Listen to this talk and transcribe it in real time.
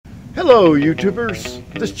Hello YouTubers,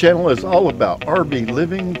 this channel is all about RV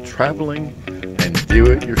living, traveling, and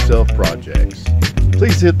do-it-yourself projects.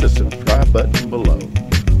 Please hit the subscribe button below.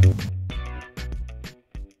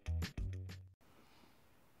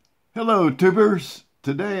 Hello tubers,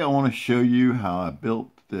 today I want to show you how I built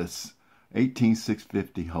this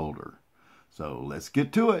 18650 holder. So let's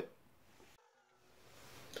get to it.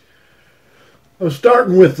 I'm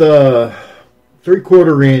starting with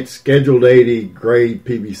 3/4 inch scheduled 80 grade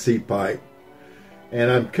PVC pipe, and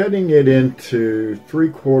I'm cutting it into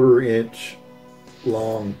 3/4 inch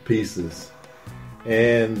long pieces,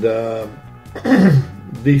 and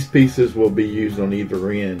these pieces will be used on either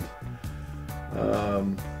end.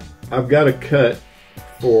 I've got a cut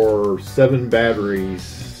for 7 batteries,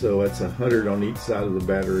 so that's 100 on each side of the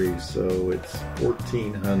battery, so it's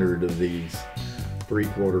 1,400 of these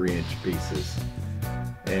 3/4 inch pieces.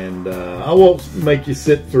 And I won't make you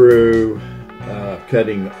sit through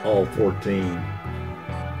cutting all 14,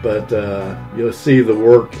 but you'll see the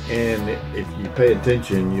work, and if you pay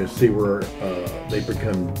attention, you'll see where they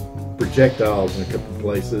become projectiles in a couple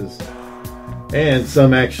places, and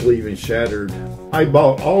some actually even shattered. I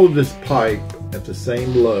bought all of this pipe at the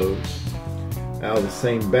same Lowe's, out of the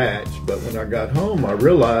same batch, but when I got home I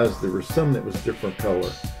realized there was some that was different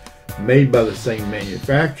color, made by the same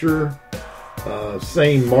manufacturer,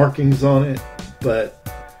 same markings on it, but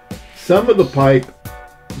some of the pipe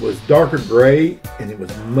was darker gray and it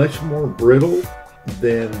was much more brittle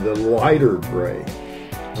than the lighter gray.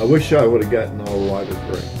 I wish I would have gotten all lighter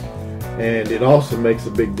gray. And it also makes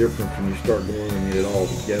a big difference when you start gluing it all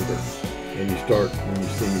together, and when you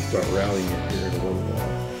see me start routing it here in a little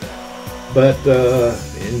while. But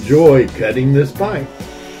enjoy cutting this pipe.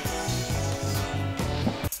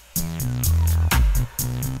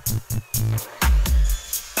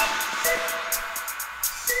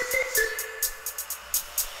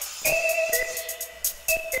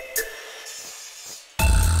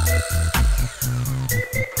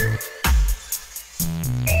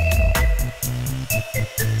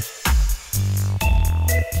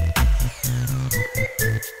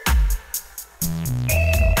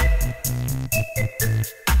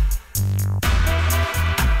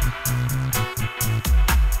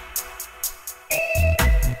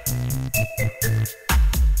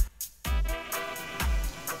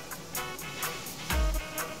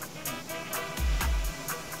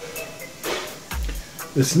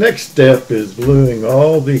 This next step is gluing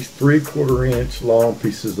all these 3/4 inch long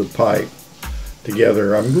pieces of pipe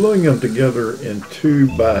together. I'm gluing them together in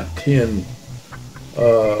 2x10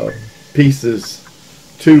 pieces,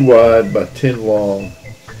 2 wide by 10 long,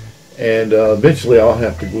 and eventually I'll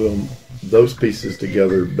have to glue those pieces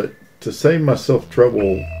together. But to save myself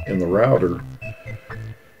trouble in the router,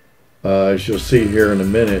 as you'll see here in a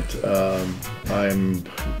minute, I'm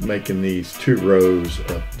making these 2 rows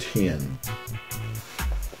of 10.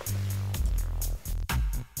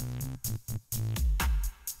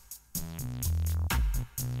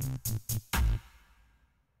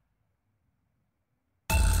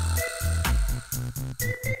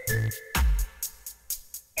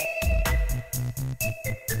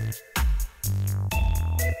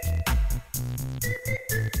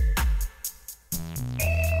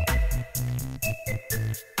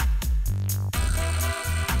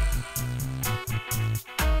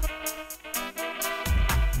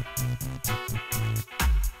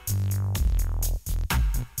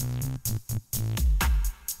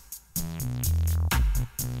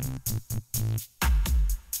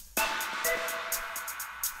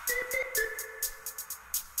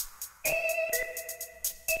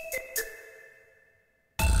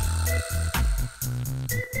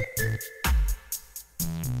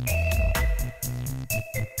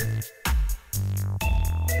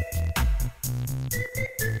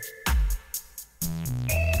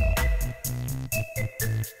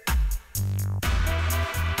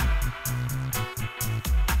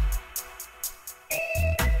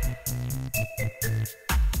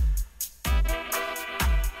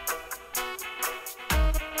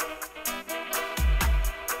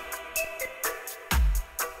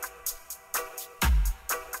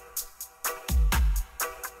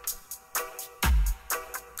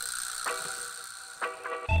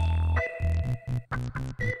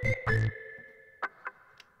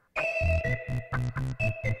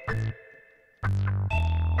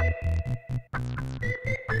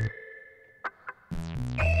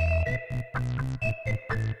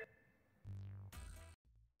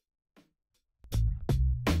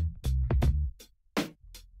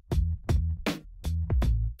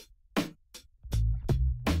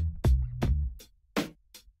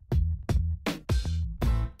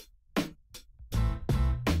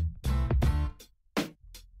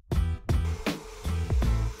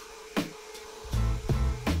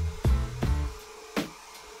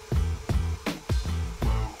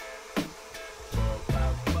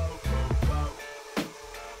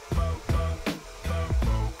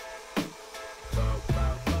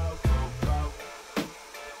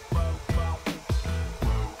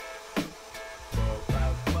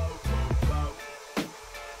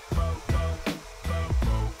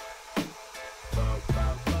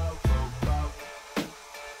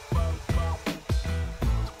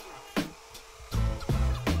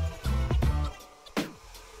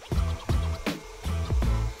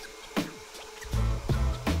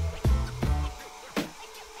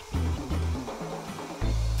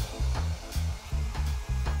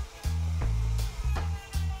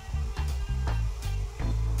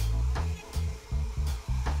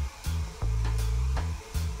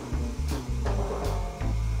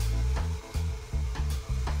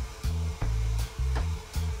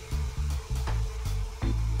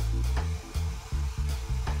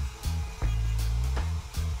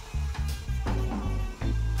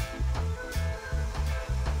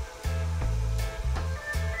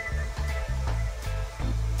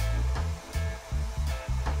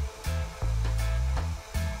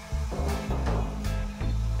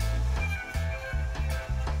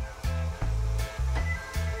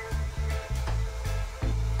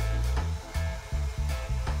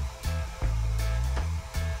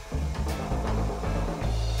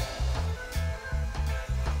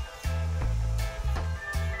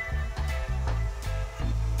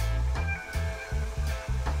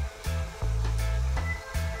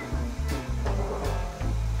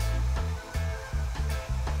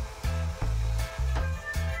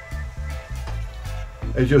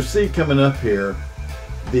 As you'll see coming up here,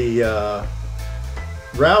 the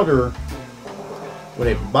router, when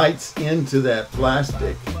it bites into that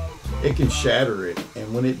plastic, it can shatter it,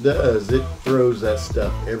 and when it does, it throws that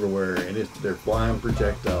stuff everywhere, and they're flying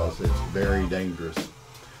projectiles. It's very dangerous.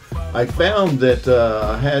 I found that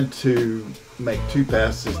I had to make 2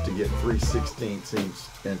 passes to get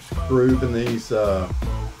 3/16 inch groove in these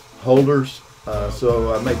holders.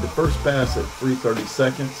 So I made the first pass at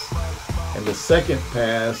 3/32 and the second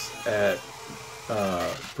pass at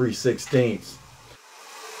 3/16.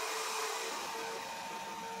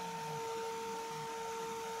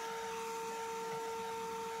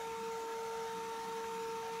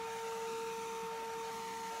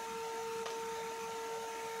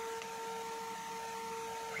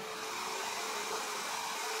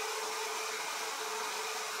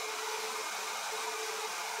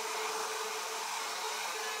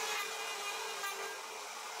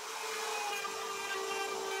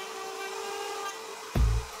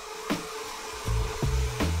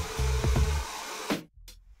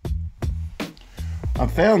 I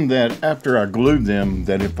found that after I glued them,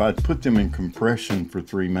 that if I put them in compression for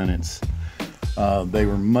 3 minutes, they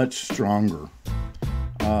were much stronger.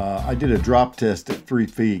 I did a drop test at 3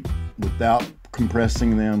 feet without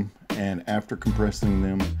compressing them, and after compressing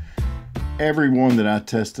them, every one that I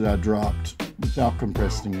tested I dropped without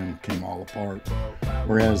compressing them came all apart.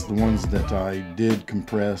 Whereas the ones that I did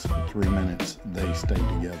compress for 3 minutes, they stayed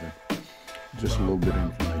together. Just a little bit of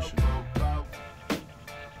information.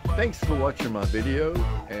 Thanks for watching my video,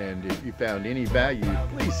 and if you found any value,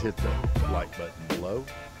 please hit the like button below.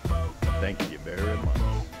 Thank you very much.